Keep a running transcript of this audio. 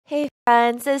Hey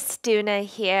friends, it's Doona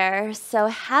here. So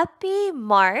happy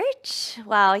March.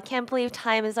 Wow, I can't believe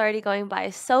time is already going by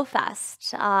so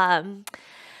fast.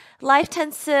 Life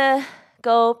tends to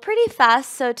go pretty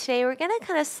fast, so today we're going to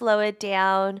kind of slow it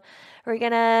down. We're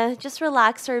going to just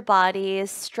relax our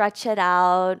bodies, stretch it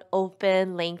out,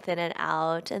 open, lengthen it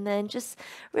out, and then just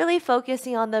really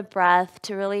focusing on the breath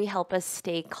to really help us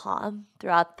stay calm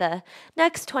throughout the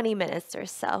next 20 minutes or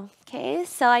so. Okay,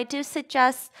 so I do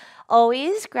suggest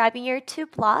always grabbing your two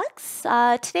blocks.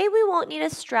 Today we won't need a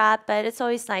strap, but it's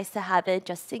always nice to have it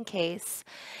just in case.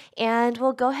 And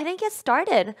we'll go ahead and get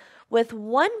started with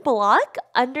one block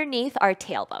underneath our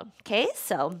tailbone. Okay,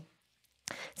 so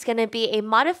it's going to be a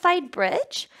modified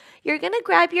bridge. You're going to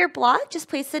grab your block, just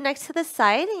place it next to the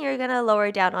side, and you're going to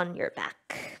lower down on your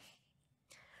back.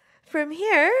 From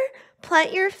here,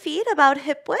 plant your feet about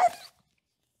hip width.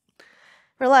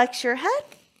 Relax your head.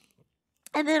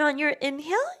 And then on your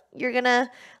inhale, you're going to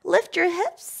lift your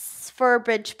hips for a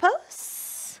bridge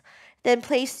pose. Then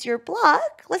place your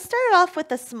block. Let's start it off with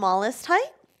the smallest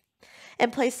height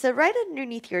and place it right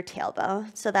underneath your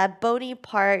tailbone. So that bony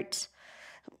part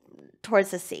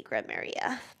towards the sacrum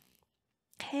area.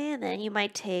 Okay, and then you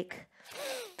might take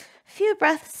a few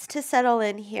breaths to settle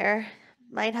in here.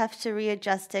 Might have to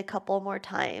readjust it a couple more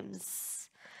times.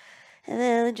 And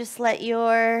then just let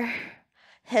your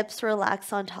hips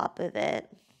relax on top of it.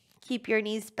 Keep your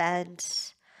knees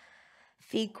bent,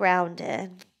 feet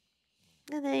grounded.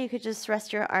 And then you could just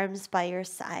rest your arms by your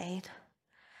side.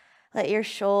 Let your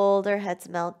shoulder heads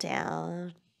melt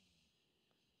down.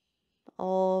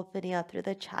 Opening up through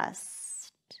the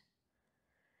chest.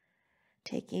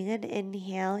 Taking an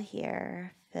inhale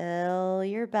here. Fill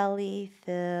your belly,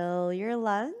 fill your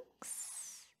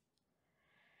lungs.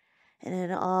 And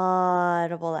an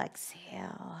audible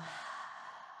exhale.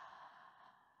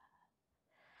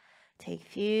 Take a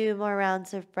few more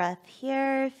rounds of breath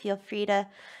here. Feel free to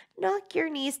knock your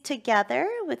knees together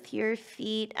with your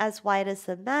feet as wide as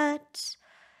the mat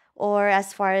or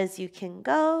as far as you can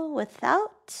go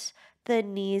without the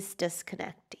knees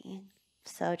disconnecting.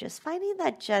 So just finding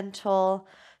that gentle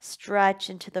stretch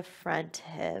into the front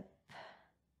hip.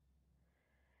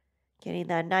 Getting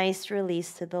that nice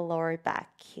release to the lower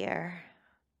back here.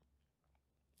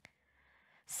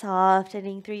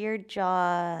 Softening through your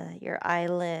jaw, your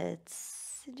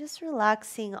eyelids, and just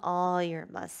relaxing all your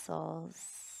muscles.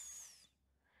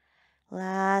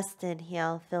 Last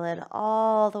inhale, fill it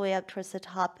all the way up towards the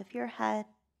top of your head.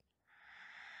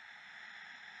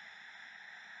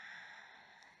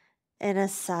 And a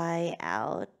sigh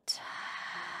out.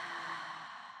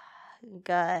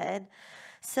 Good.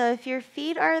 So if your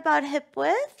feet are about hip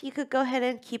width, you could go ahead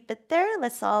and keep it there.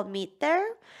 Let's all meet there.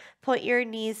 Point your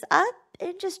knees up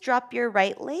and just drop your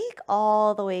right leg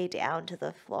all the way down to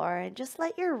the floor and just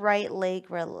let your right leg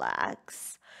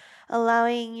relax,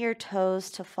 allowing your toes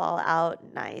to fall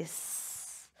out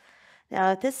nice.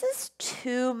 Now, if this is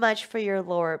too much for your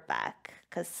lower back,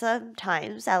 because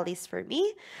sometimes, at least for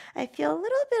me, I feel a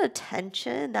little bit of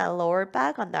tension in that lower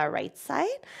back on that right side.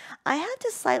 I have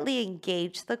to slightly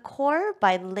engage the core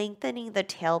by lengthening the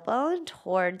tailbone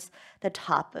towards the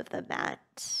top of the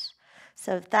mat.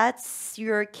 So if that's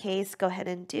your case, go ahead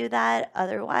and do that.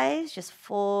 Otherwise, just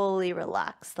fully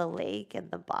relax the leg and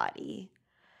the body.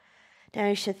 Now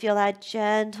you should feel that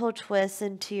gentle twist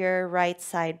into your right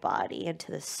side body,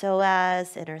 into the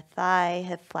psoas, inner thigh,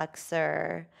 hip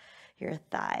flexor, your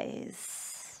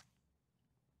thighs.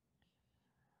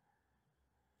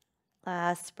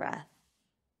 Last breath.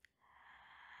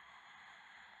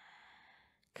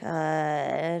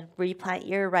 Good. Replant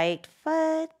your right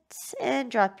foot and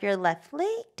drop your left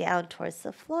leg down towards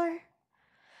the floor.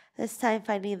 This time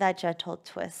finding that gentle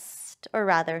twist, or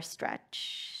rather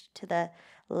stretch, to the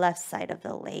left side of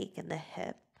the leg and the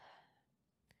hip.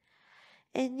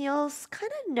 And you'll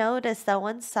kind of notice that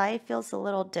one side feels a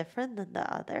little different than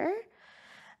the other.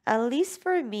 At least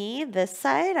for me, this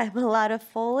side, I'm allowed to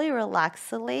fully relax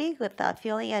the leg without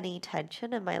feeling any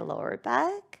tension in my lower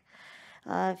back.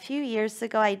 A few years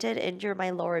ago, I did injure my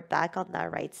lower back on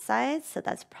that right side, so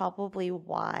that's probably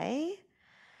why.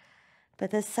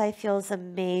 But this side feels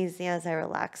amazing as I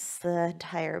relax the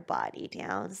entire body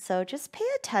down. So just pay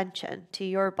attention to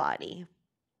your body.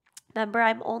 Remember,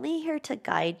 I'm only here to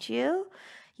guide you.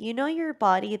 You know your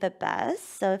body the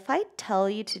best. So if I tell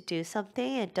you to do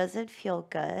something and it doesn't feel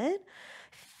good,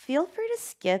 feel free to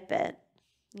skip it.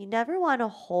 You never want to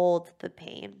hold the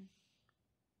pain.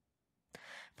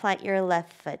 Plant your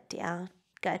left foot down.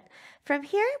 Good. From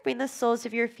here, bring the soles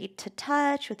of your feet to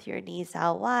touch with your knees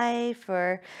out wide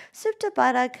for Supta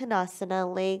Baddha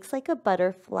Konasana, legs like a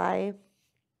butterfly.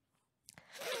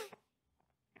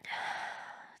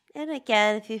 And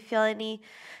again, if you feel any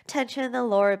tension in the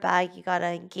lower back, you gotta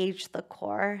engage the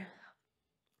core.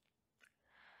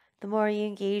 The more you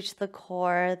engage the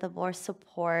core, the more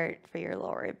support for your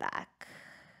lower back.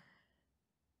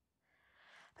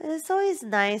 But it's always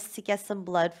nice to get some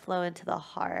blood flow into the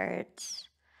heart.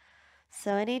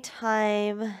 So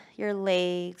anytime your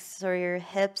legs or your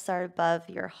hips are above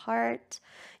your heart,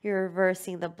 you're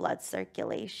reversing the blood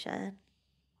circulation.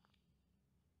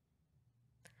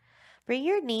 Bring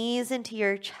your knees into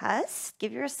your chest.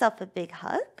 Give yourself a big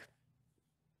hug.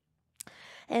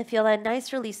 And feel that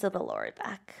nice release of the lower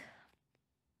back.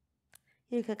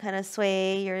 You can kind of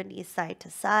sway your knees side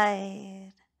to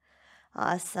side.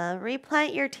 Awesome.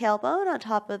 Replant your tailbone on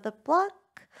top of the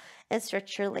block and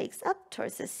stretch your legs up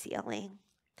towards the ceiling.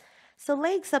 So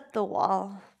legs up the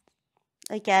wall.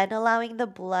 Again, allowing the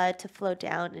blood to flow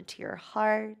down into your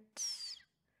heart.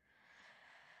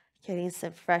 Getting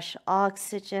some fresh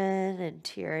oxygen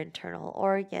into your internal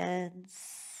organs.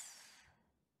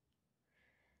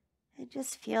 And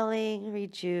just feeling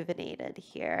rejuvenated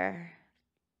here,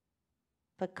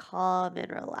 but calm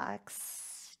and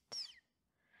relaxed.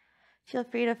 Feel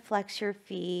free to flex your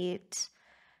feet,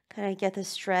 kind of get the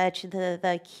stretch into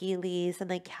the Achilles and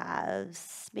the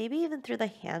calves, maybe even through the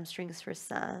hamstrings for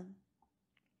some.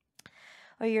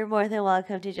 Or you're more than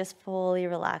welcome to just fully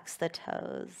relax the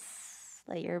toes.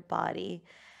 Let your body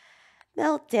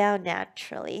melt down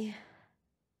naturally.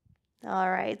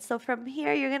 All right, so from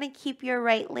here, you're going to keep your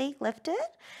right leg lifted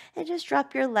and just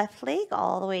drop your left leg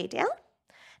all the way down.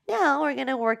 Now we're going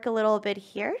to work a little bit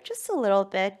here, just a little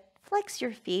bit. Flex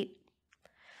your feet.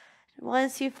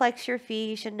 Once you flex your feet,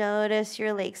 you should notice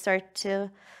your legs start to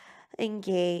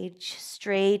engage,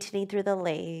 straightening through the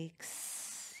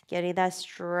legs, getting that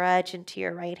stretch into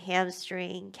your right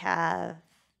hamstring, calf,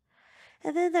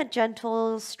 and then that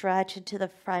gentle stretch into the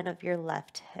front of your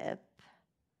left hip.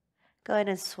 Go ahead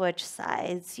and switch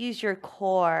sides. Use your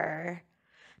core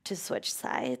to switch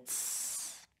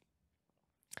sides.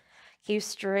 Keep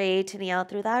straightening out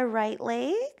through that right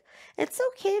leg. It's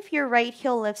okay if your right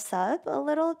heel lifts up a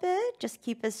little bit. Just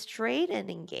keep it straight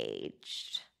and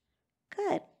engaged.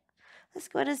 Good. Let's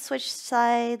go ahead and switch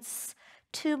sides.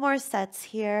 2 more sets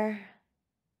here.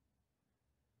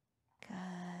 Good.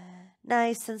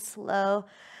 Nice and slow.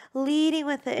 Leading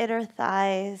with the inner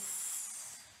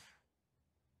thighs.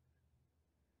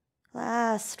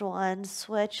 Last one,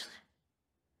 switch.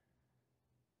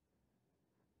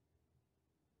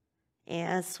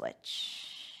 And switch.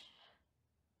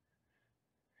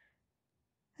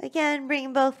 Again,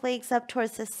 bring both legs up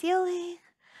towards the ceiling.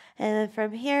 And then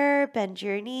from here, bend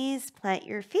your knees, plant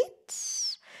your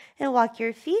feet, and walk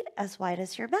your feet as wide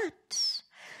as your mat.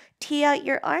 Tee out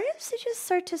your arms and just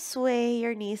start to sway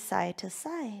your knees side to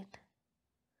side.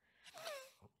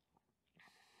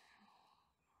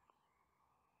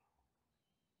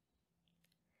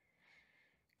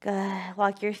 Good.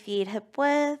 Walk your feet hip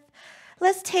width.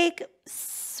 Let's take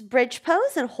bridge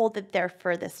pose and hold it there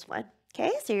for this one.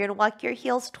 Okay, so you're going to walk your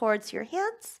heels towards your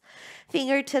hands,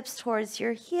 fingertips towards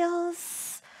your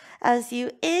heels. As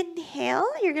you inhale,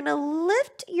 you're going to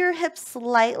lift your hips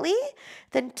slightly,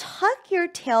 then tuck your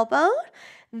tailbone,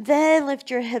 then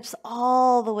lift your hips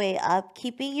all the way up,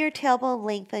 keeping your tailbone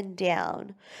lengthened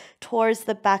down towards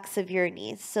the backs of your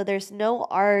knees. So there's no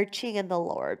arching in the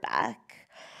lower back.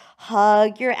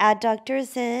 Hug your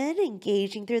adductors in,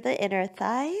 engaging through the inner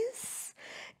thighs.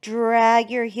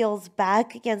 Drag your heels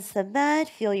back against the mat.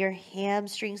 Feel your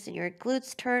hamstrings and your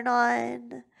glutes turn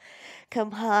on.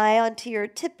 Come high onto your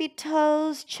tippy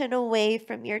toes, chin away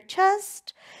from your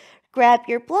chest. Grab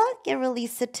your block and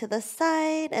release it to the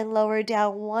side and lower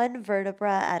down 1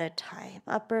 vertebra at a time.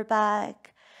 Upper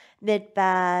back, mid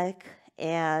back,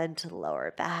 and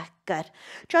lower back. Good.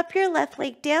 Drop your left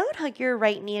leg down, hug your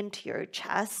right knee into your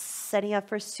chest, setting up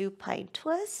for supine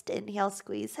twist. Inhale,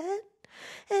 squeeze in.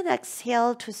 And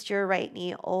exhale, twist your right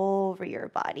knee over your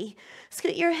body.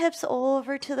 Scoot your hips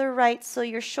over to the right so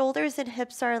your shoulders and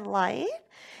hips are in line,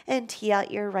 and tee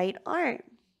out your right arm.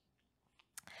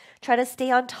 Try to stay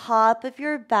on top of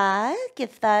your back.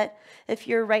 If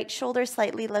your right shoulder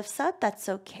slightly lifts up, that's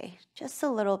okay. Just a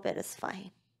little bit is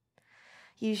fine.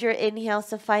 Use your inhales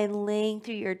to find length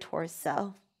through your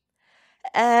torso.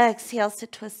 Exhales to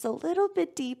twist a little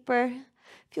bit deeper.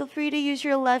 Feel free to use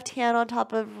your left hand on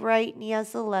top of right knee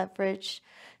as a leverage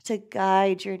to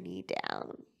guide your knee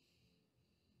down.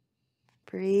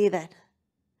 Breathe in.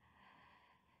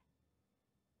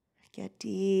 Get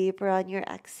deeper on your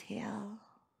exhale.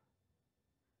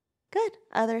 Good.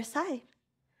 Other side.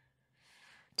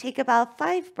 Take about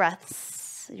 5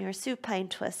 breaths in your supine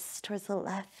twist towards the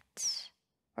left,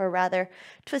 or rather,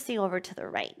 twisting over to the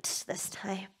right this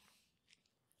time.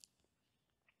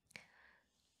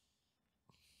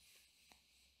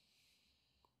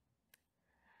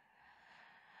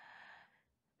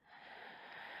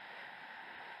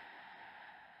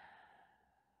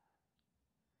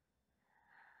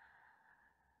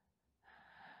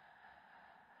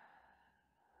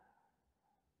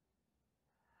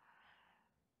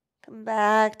 Come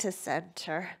back to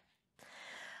center.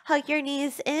 Hug your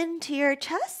knees into your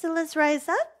chest and let's rise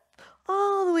up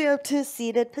all the way up to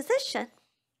seated position.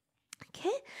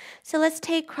 Okay, so let's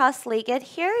take cross-legged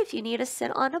here. If you need to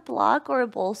sit on a block or a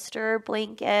bolster,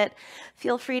 blanket,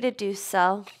 feel free to do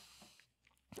so.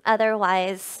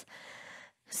 Otherwise,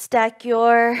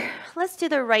 let's do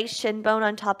the right shin bone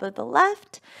on top of the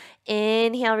left.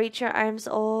 Inhale, reach your arms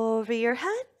over your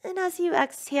head. And as you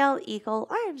exhale, eagle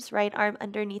arms, right arm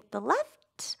underneath the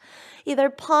left.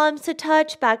 Either palms to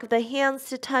touch, back of the hands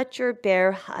to touch, or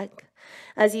bear hug.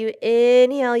 As you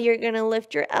inhale, you're going to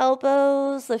lift your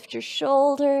elbows, lift your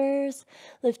shoulders,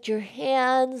 lift your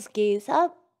hands, gaze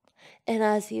up. And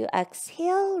as you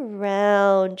exhale,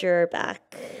 round your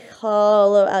back,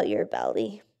 hollow out your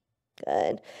belly.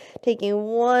 Good. Taking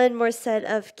one more set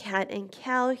of cat and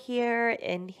cow here.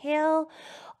 Inhale,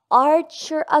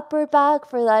 arch your upper back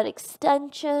for that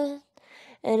extension.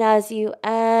 And as you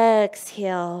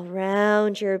exhale,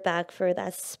 round your back for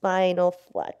that spinal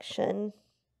flexion.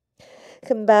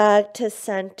 Come back to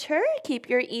center. Keep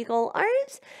your eagle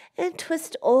arms and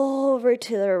twist over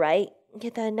to the right.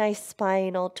 Get that nice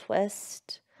spinal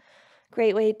twist.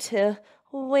 Great way to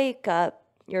wake up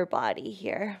your body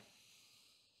here.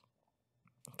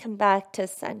 Come back to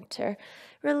center.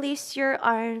 Release your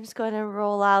arms. Go ahead and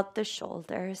roll out the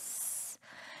shoulders.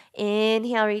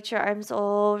 Inhale, reach your arms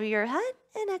over your head.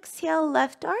 And exhale,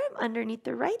 left arm underneath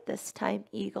the right. This time,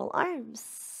 eagle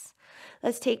arms.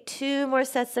 Let's take two more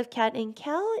sets of cat and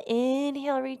cow.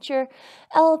 Inhale, reach your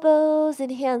elbows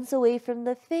and hands away from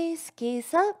the face.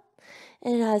 Gaze up.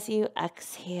 And as you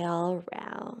exhale,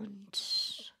 round.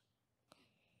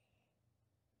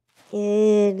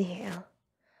 Inhale.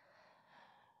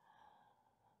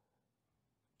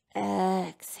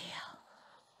 Exhale.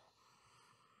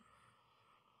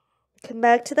 Come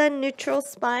back to that neutral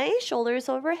spine, shoulders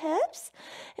over hips,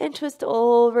 and twist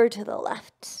over to the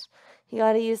left. You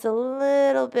got to use a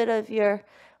little bit of your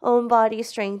own body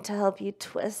strength to help you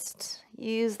twist.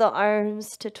 Use the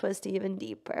arms to twist even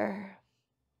deeper.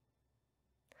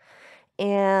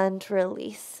 And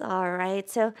release. All right,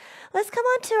 so let's come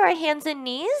on to our hands and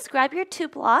knees. Grab your 2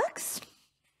 blocks.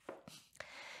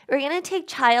 We're going to take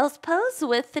child's pose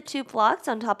with the 2 blocks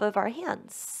on top of our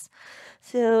hands.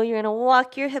 So you're going to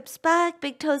walk your hips back,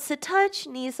 big toes to touch,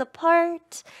 knees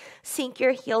apart, sink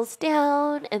your heels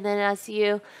down, and then as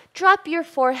you drop your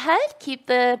forehead, keep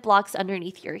the blocks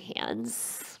underneath your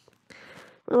hands.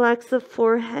 Relax the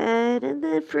forehead, and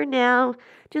then for now,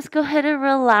 just go ahead and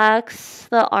relax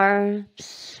the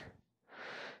arms.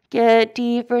 Get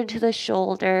deeper into the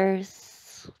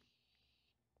shoulders.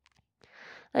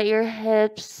 Let your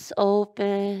hips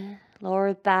open,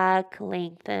 lower back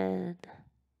lengthen.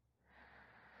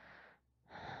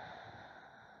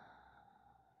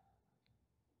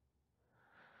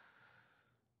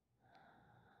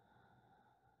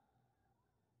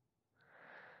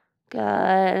 Good.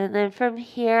 And then from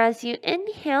here, as you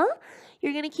inhale,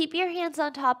 you're going to keep your hands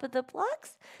on top of the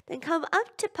blocks, then come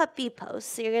up to puppy pose.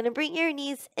 So you're going to bring your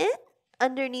knees in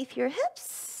underneath your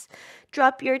hips,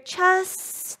 drop your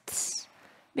chest,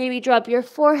 maybe drop your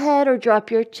forehead or drop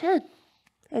your chin.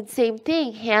 And same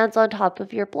thing, hands on top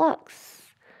of your blocks.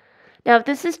 Now, if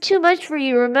this is too much for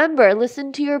you, remember,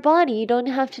 listen to your body. You don't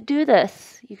have to do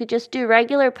this. You could just do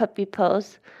regular puppy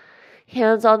pose,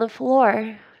 hands on the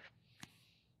floor.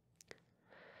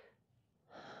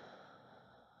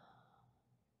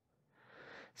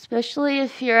 Especially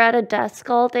if you're at a desk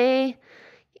all day,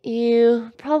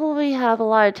 you probably have a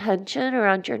lot of tension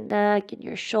around your neck and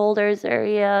your shoulders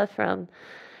area from,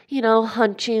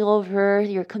 hunching over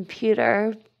your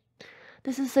computer.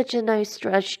 This is such a nice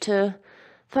stretch to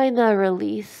find that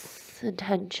release and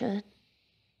tension.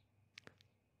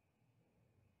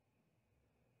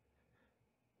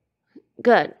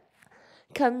 Good.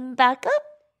 Come back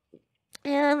up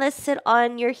and let's sit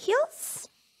on your heels.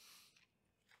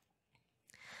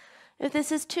 If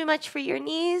this is too much for your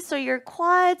knees or your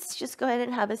quads, just go ahead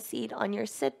and have a seat on your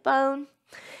sit bone.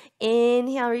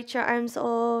 Inhale, reach your arms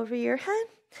over your head.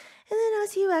 And then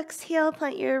as you exhale,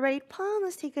 plant your right palm.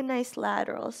 Let's take a nice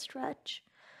lateral stretch.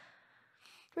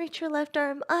 Reach your left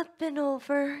arm up and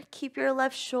over. Keep your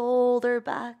left shoulder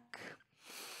back.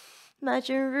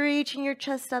 Imagine reaching your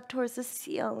chest up towards the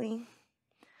ceiling.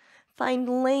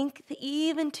 Find length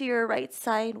even to your right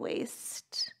side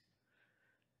waist.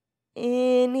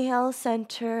 Inhale,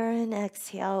 center, and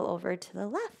exhale over to the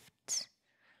left.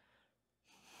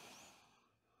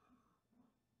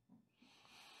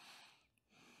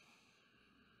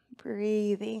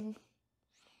 Breathing.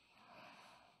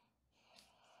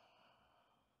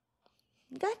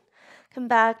 Good. Come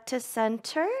back to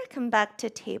center, come back to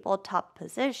tabletop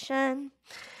position.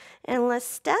 And let's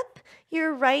step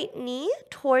your right knee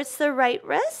towards the right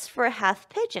wrist for half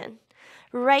pigeon.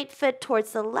 Right foot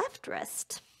towards the left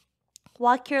wrist.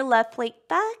 Walk your left leg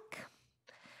back.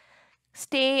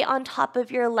 Stay on top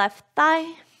of your left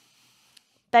thigh.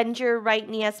 Bend your right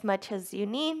knee as much as you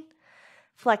need.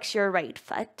 Flex your right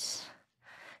foot.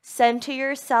 Center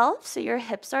yourself so your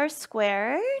hips are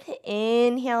squared.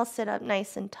 Inhale, sit up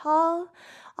nice and tall.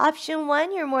 Option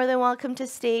 1, you're more than welcome to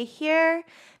stay here.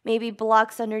 Maybe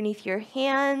blocks underneath your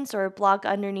hands or block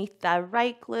underneath that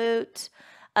right glute.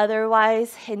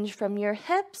 Otherwise, hinge from your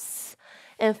hips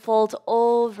and fold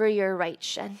over your right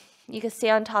shin. You can stay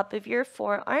on top of your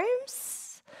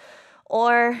forearms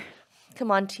or come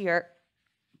onto your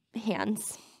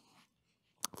hands.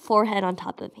 Forehead on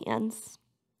top of hands.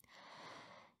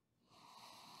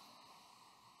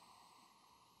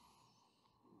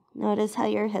 Notice how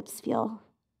your hips feel.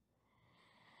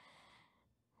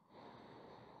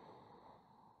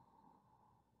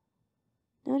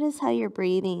 Notice how your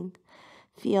breathing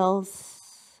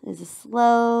feels. Is it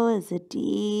slow? Is it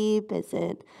deep? Is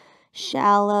it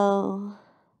shallow?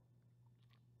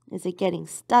 Is it getting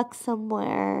stuck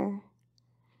somewhere?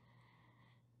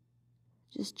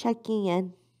 Just checking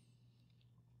in.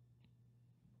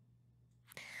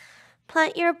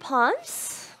 Plant your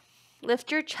palms.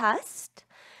 Lift your chest.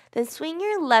 Then swing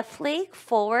your left leg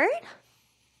forward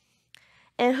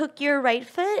and hook your right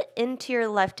foot into your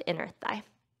left inner thigh.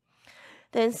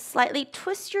 Then slightly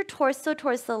twist your torso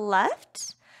towards the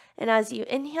left. And as you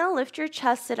inhale, lift your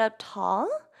chest, sit up tall.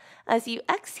 As you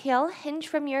exhale, hinge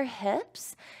from your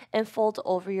hips and fold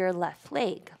over your left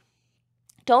leg.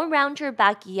 Don't round your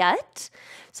back yet.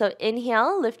 So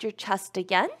inhale, lift your chest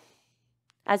again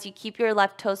as you keep your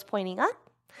left toes pointing up.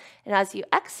 And as you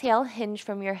exhale, hinge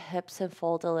from your hips and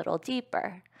fold a little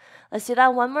deeper. Let's do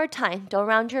that one more time. Don't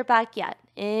round your back yet.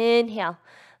 Inhale,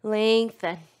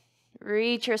 lengthen.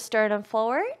 Reach your sternum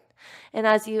forward. And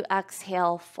as you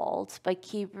exhale, fold. But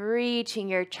keep reaching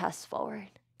your chest forward.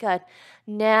 Good.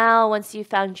 Now, once you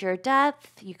found your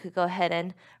depth, you could go ahead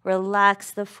and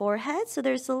relax the forehead. So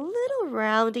there's a little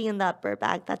rounding in the upper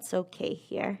back. That's okay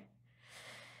here.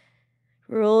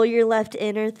 Roll your left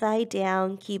inner thigh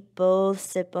down. Keep both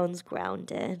sit bones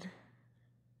grounded.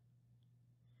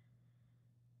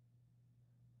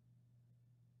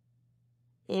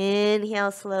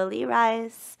 Inhale, slowly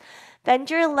rise. Bend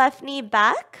your left knee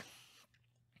back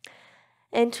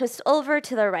and twist over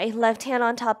to the right. Left hand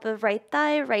on top of right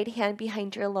thigh, right hand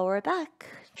behind your lower back.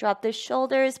 Drop the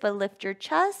shoulders, but lift your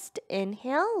chest.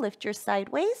 Inhale, lift your side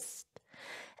waist.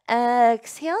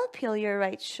 Exhale, peel your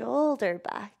right shoulder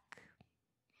back.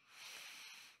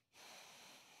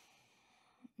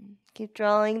 Keep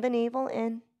drawing the navel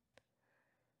in.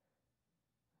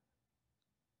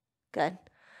 Good.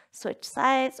 Switch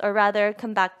sides, or rather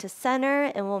come back to center,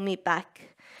 and we'll meet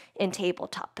back in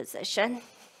tabletop position.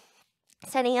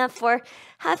 Setting up for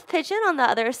half pigeon on the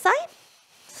other side.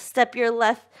 Step your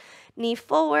left knee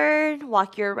forward,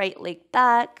 walk your right leg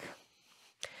back.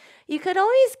 You could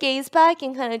always gaze back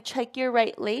and kind of check your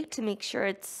right leg to make sure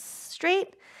it's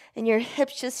straight and your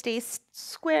hips just stay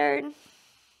squared.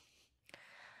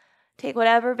 Take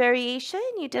whatever variation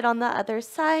you did on the other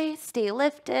side. Stay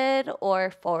lifted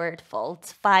or forward fold.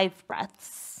 5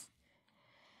 breaths.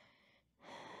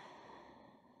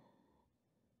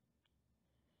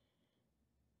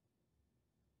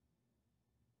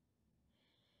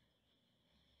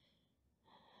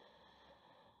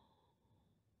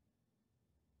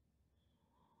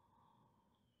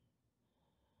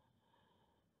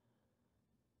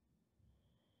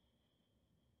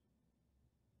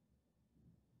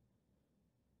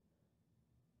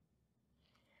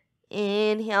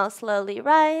 Inhale, slowly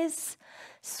rise.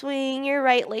 Swing your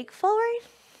right leg forward.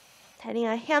 Heading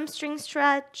a hamstring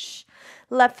stretch.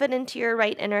 Left foot into your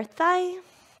right inner thigh.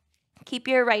 Keep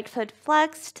your right foot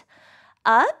flexed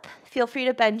up. Feel free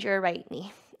to bend your right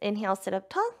knee. Inhale, sit up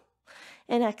tall.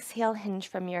 And exhale, hinge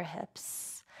from your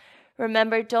hips.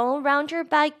 Remember, don't round your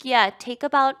back yet. Take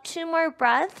about 2 more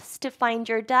breaths to find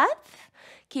your depth,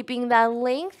 keeping that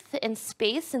length and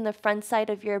space in the front side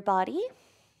of your body.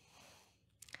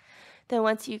 Then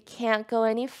once you can't go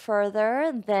any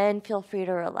further, then feel free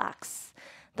to relax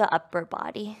the upper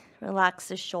body. Relax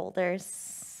the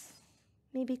shoulders.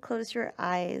 Maybe close your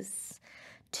eyes.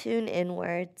 Tune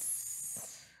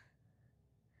inwards.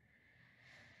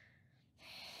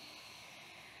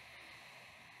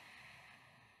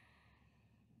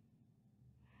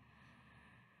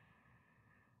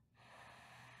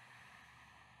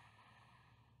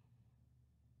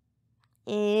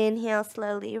 Inhale,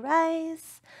 slowly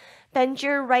rise. Bend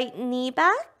your right knee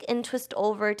back and twist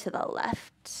over to the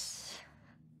left.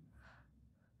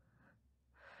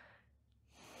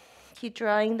 Keep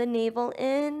drawing the navel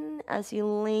in as you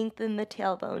lengthen the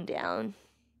tailbone down.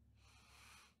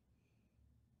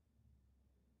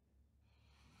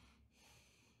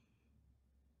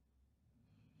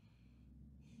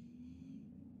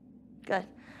 Good.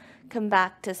 Come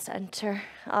back to center.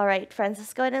 All right, friends,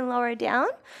 let's go ahead and lower down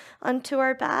onto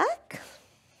our back.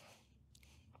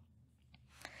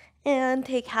 And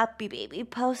take happy baby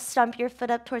pose. Stomp your foot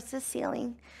up towards the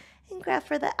ceiling and grab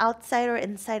for the outside or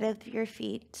inside of your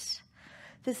feet.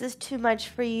 If this is too much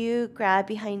for you, grab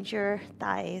behind your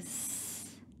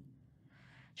thighs.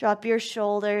 Drop your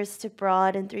shoulders to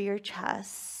broaden through your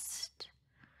chest.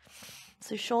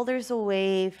 So shoulders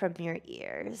away from your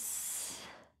ears.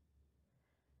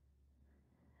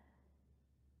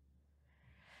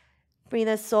 Bring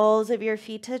the soles of your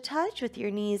feet to touch with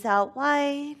your knees out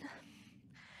wide.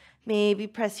 Maybe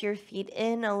press your feet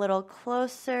in a little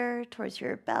closer towards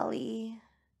your belly.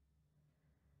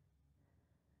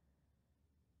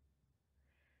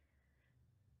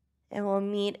 And we'll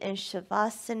meet in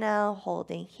Shavasana,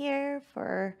 holding here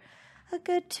for a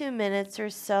good 2 minutes or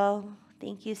so.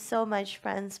 Thank you so much,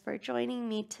 friends, for joining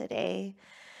me today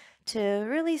to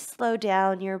really slow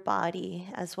down your body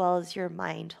as well as your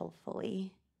mind,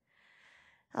 hopefully.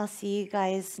 I'll see you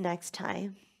guys next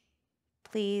time.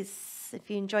 Please, if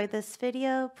you enjoyed this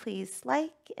video, please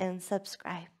like and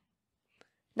subscribe.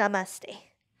 Namaste.